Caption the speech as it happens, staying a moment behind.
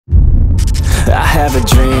have a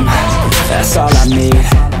dream, that's all I need.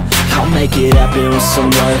 I'll make it happen with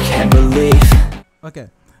some work and belief. Okay,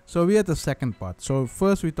 so we had the second part. So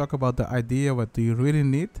first we talk about the idea, what do you really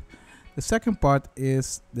need. The second part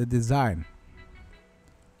is the design.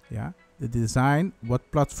 Yeah, the design,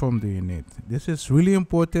 what platform do you need? This is really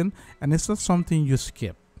important, and it's not something you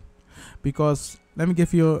skip. Because let me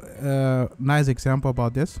give you a nice example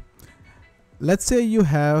about this. Let's say you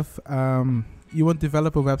have you want to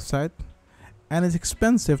develop a website, and it's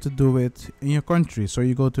expensive to do it in your country. So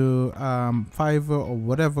you go to Fiverr or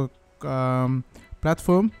whatever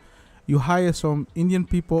platform, you hire some Indian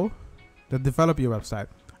people that develop your website.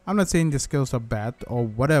 I'm not saying the skills are bad or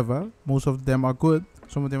whatever. Most of them are good.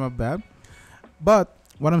 Some of them are bad. But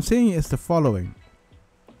what I'm saying is the following.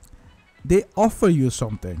 They offer you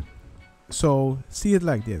something. So see it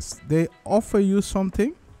like this. They offer you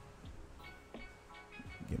something.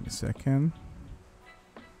 Give me a second.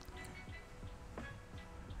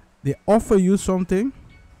 They offer you something,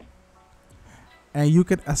 and you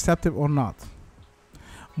can accept it or not.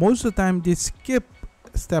 Most of the time they skip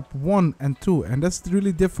step 1 and 2, and that's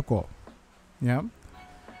really difficult. Yeah,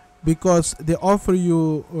 because they offer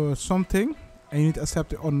you something and you need to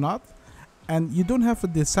accept it or not, and you don't have a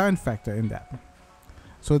design factor in that.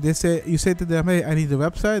 So they say, you say to them, hey, I need a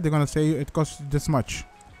website. They're gonna say it costs this much.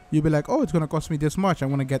 You'll be like, oh, it's gonna cost me this much.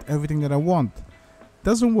 I'm gonna get everything that I want.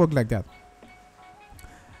 Doesn't work like that,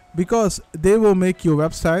 because they will make your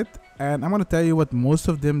website, and I'm gonna tell you what most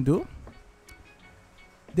of them do.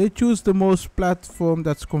 They choose the most platform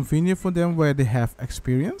that's convenient for them, where they have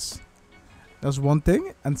experience. That's one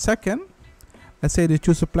thing. And second, let's say they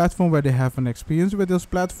choose a platform where they have an experience with this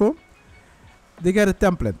platform. They get a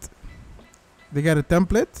template. They get a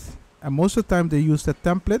template, and most of the time they use that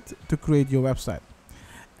template to create your website.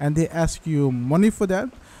 And they ask you money for that.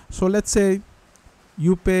 So let's say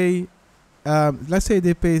you pay, let's say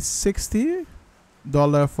they pay $60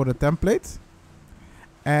 for the template,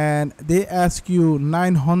 and they ask you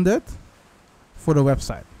 $900 for the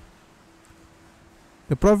website.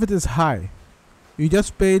 The profit is high. You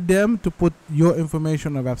just pay them to put your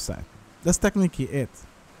information on the website. That's technically it.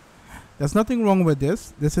 There's nothing wrong with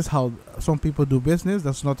this. This is how some people do business.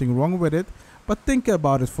 There's nothing wrong with it. But think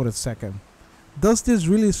about it for a second. Does this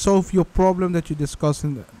really solve your problem that you discussed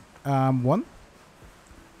in one?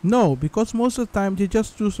 No, because most of the time they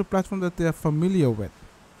just choose a platform that they are familiar with.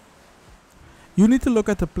 You need to look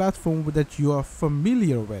at the platform that you are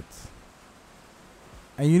familiar with.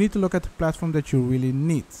 And you need to look at the platform that you really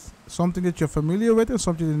need. Something that you're familiar with and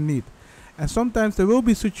something you need. And sometimes there will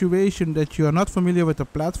be situations that you are not familiar with the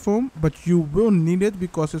platform, but you will need it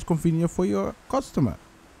because it's convenient for your customer.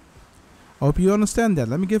 I hope you understand that.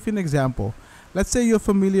 Let me give you an example. Let's say you're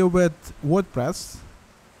familiar with WordPress,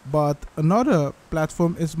 but another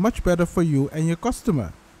platform is much better for you and your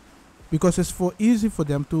customer, because it's easy for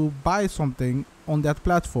them to buy something on that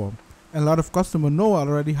platform. And a lot of customers know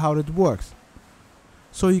already how it works.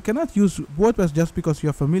 So you cannot use WordPress just because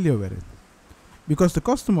you're familiar with it, because the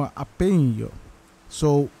customer are paying you.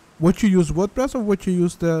 So would you use WordPress or would you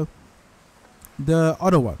use the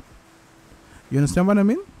other one? You understand what I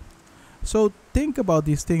mean? So think about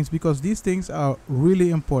these things, because these things are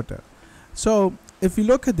really important. So if you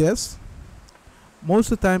look at this,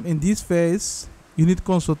 most of the time in this phase, you need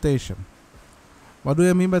consultation. What do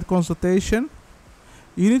I mean by consultation?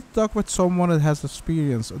 You need to talk with someone that has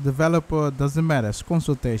experience, a developer, doesn't matter, it's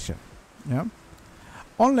consultation. Yeah.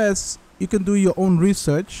 Unless you can do your own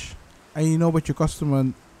research and you know what your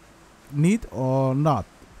customer need or not.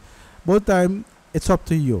 Both time it's up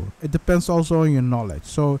to you. It depends also on your knowledge.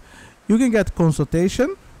 So you can get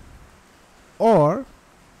consultation, or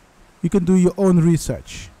you can do your own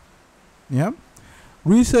research. Yeah.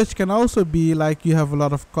 Research can also be like you have a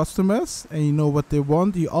lot of customers and you know what they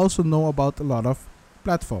want. You also know about a lot of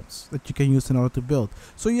platforms that you can use in order to build.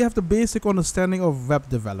 So you have the basic understanding of web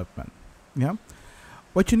development. Yeah.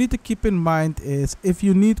 What you need to keep in mind is, if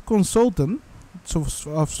you need consultant, so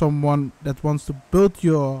of someone that wants to build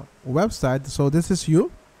your website, so this is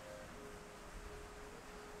you,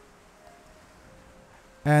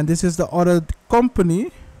 and this is the other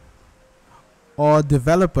company or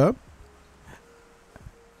developer.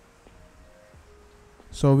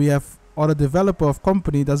 So we have other developer of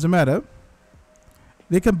company, doesn't matter.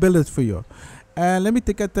 They can build it for you. And let me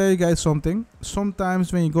tell you guys something.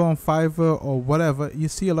 Sometimes when you go on Fiverr or whatever, you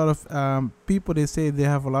see a lot of people, they say they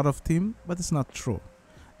have a lot of team, but it's not true.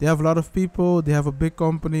 They have a lot of people, they have a big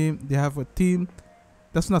company, they have a team.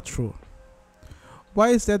 That's not true. Why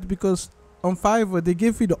is that? Because on Fiverr, they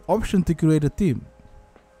give you the option to create a team.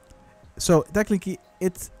 So technically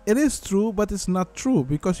it is true, but it's not true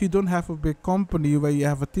because you don't have a big company where you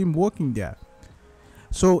have a team working there.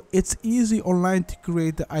 So it's easy online to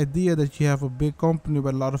create the idea that you have a big company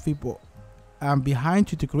with a lot of people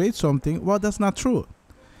behind you to create something. Well, that's not true.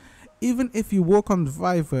 Even if you work on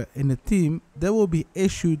Fiverr in a team, there will be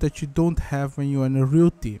issues that you don't have when you're in a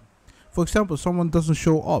real team. For example, someone doesn't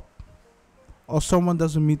show up, or someone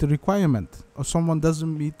doesn't meet the requirement, or someone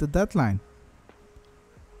doesn't meet the deadline.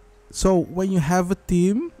 So when you have a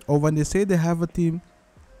team, or when they say they have a team,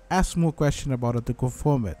 ask more questions about it to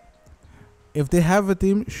confirm it. If they have a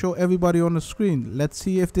team, show everybody on the screen. Let's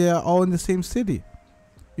see if they are all in the same city.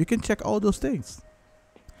 You can check all those things.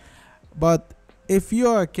 But if you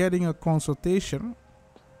are getting a consultation,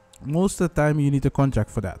 most of the time you need a contract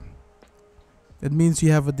for that. That means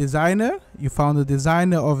you have a designer, you found a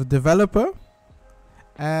designer or a developer,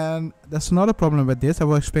 and that's not a problem with this. I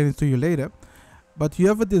will explain it to you later. But you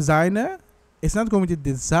have a designer, it's not going to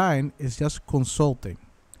design, it's just consulting.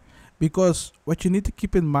 Because what you need to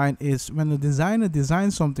keep in mind is when a designer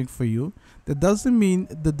designs something for you, that doesn't mean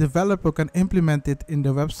the developer can implement it in the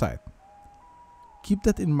website. Keep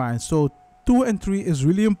that in mind. So 2 and 3 is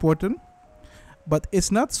really important, but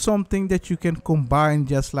it's not something that you can combine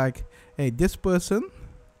just like, hey, this person,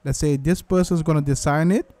 let's say this person is going to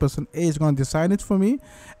design it, person A is going to design it for me,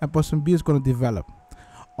 and person B is going to develop.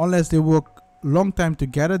 Unless they work long time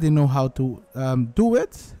together, they know how to do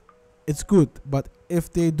it, it's good. But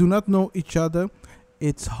if they do not know each other,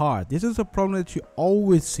 it's hard. This is a problem that you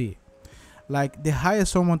always see. Like they hire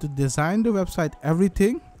someone to design the website,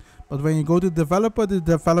 everything, but when you go to the developer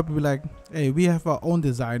will be like, hey, we have our own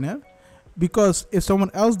designer, because if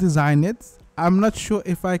someone else design it, I'm not sure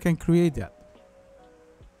if I can create that.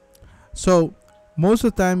 So most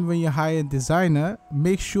of the time when you hire a designer,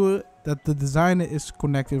 make sure that the designer is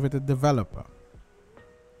connected with the developer.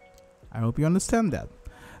 I hope you understand that.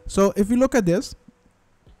 So if you look at this,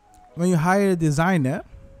 when you hire a designer,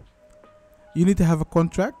 you need to have a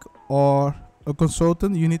contract, or a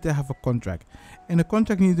consultant, you need to have a contract. In a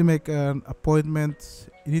contract, you need to make an appointment,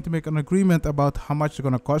 you need to make an agreement about how much it's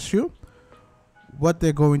going to cost you, what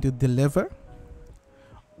they're going to deliver,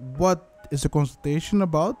 what is the consultation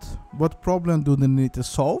about, what problem do they need to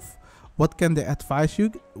solve, what can they advise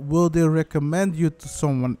you, will they recommend you to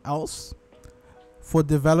someone else for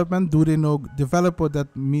development, do they know developer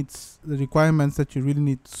that meets the requirements that you really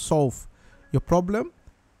need to solve your problem.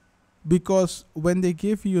 Because when they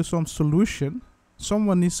give you some solution,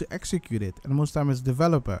 someone needs to execute it, and most times it's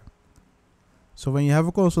developer. So when you have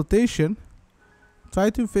a consultation, try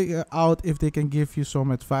to figure out if they can give you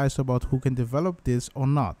some advice about who can develop this or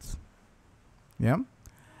not. Yeah.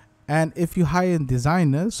 And if you hire a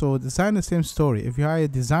designer, so designer, same story. If you hire a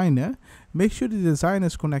designer, make sure the designer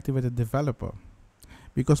is connected with the developer,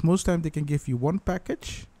 because most times they can give you one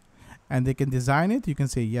package and they can design it. You can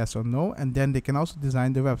say yes or no, and then they can also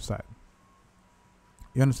design the website.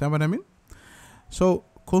 You understand what I mean? So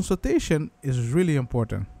consultation is really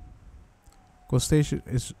important. Consultation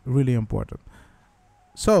is really important.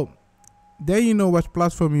 So then you know what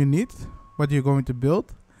platform you need, what you're going to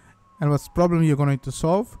build, and what problem you're going to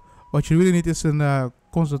solve. What you really need is a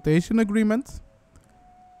consultation agreement.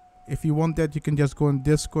 If you want that, you can just go on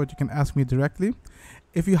Discord. You can ask me directly.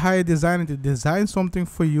 If you hire a designer to design something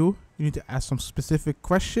for you, you need to ask some specific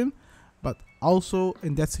question. But also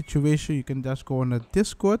in that situation, you can just go on a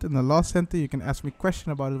Discord in the Law Center. You can ask me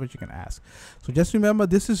question about it, what you can ask. So just remember,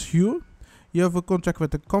 this is you. You have a contract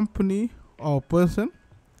with a company or person.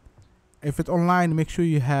 If it's online, make sure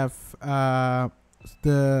you have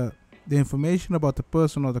the information about the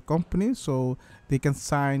person or the company, so they can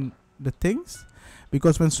sign the things.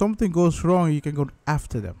 Because when something goes wrong, you can go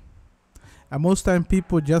after them. And most time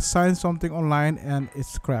people just sign something online and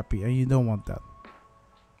it's crappy, and you don't want that.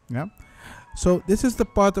 Yeah. So this is the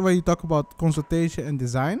part where you talk about consultation and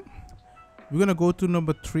design. We're gonna go to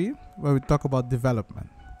number 3, where we talk about development.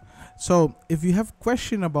 So if you have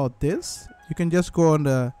question about this, you can just go on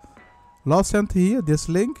the Law Center here, this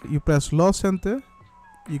link. You press Law Center.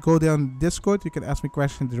 You go there on Discord. You can ask me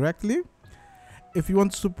questions directly. If you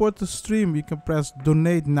want to support the stream, you can press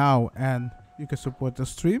donate now and you can support the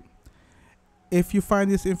stream. If you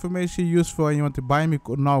find this information useful and you want to buy me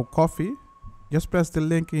now coffee, just press the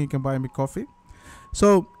link and you can buy me coffee.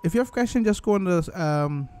 So if you have questions, just go on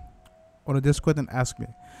the Discord and ask me.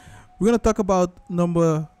 We're going to talk about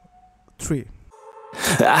number 3.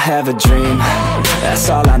 I have a dream, that's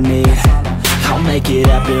all I need. I'll make it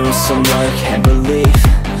happen with some work and belief.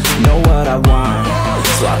 Know what I want,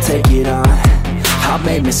 so I'll take it on. I'll I've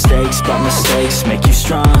made mistakes, but mistakes make you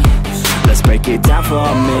strong. Let's break it down for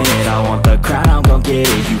a minute. I want the crown, I'm gon' get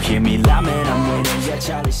it. You hear me loud, man, I'm winning. Yeah,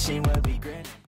 Charlie Sheen will be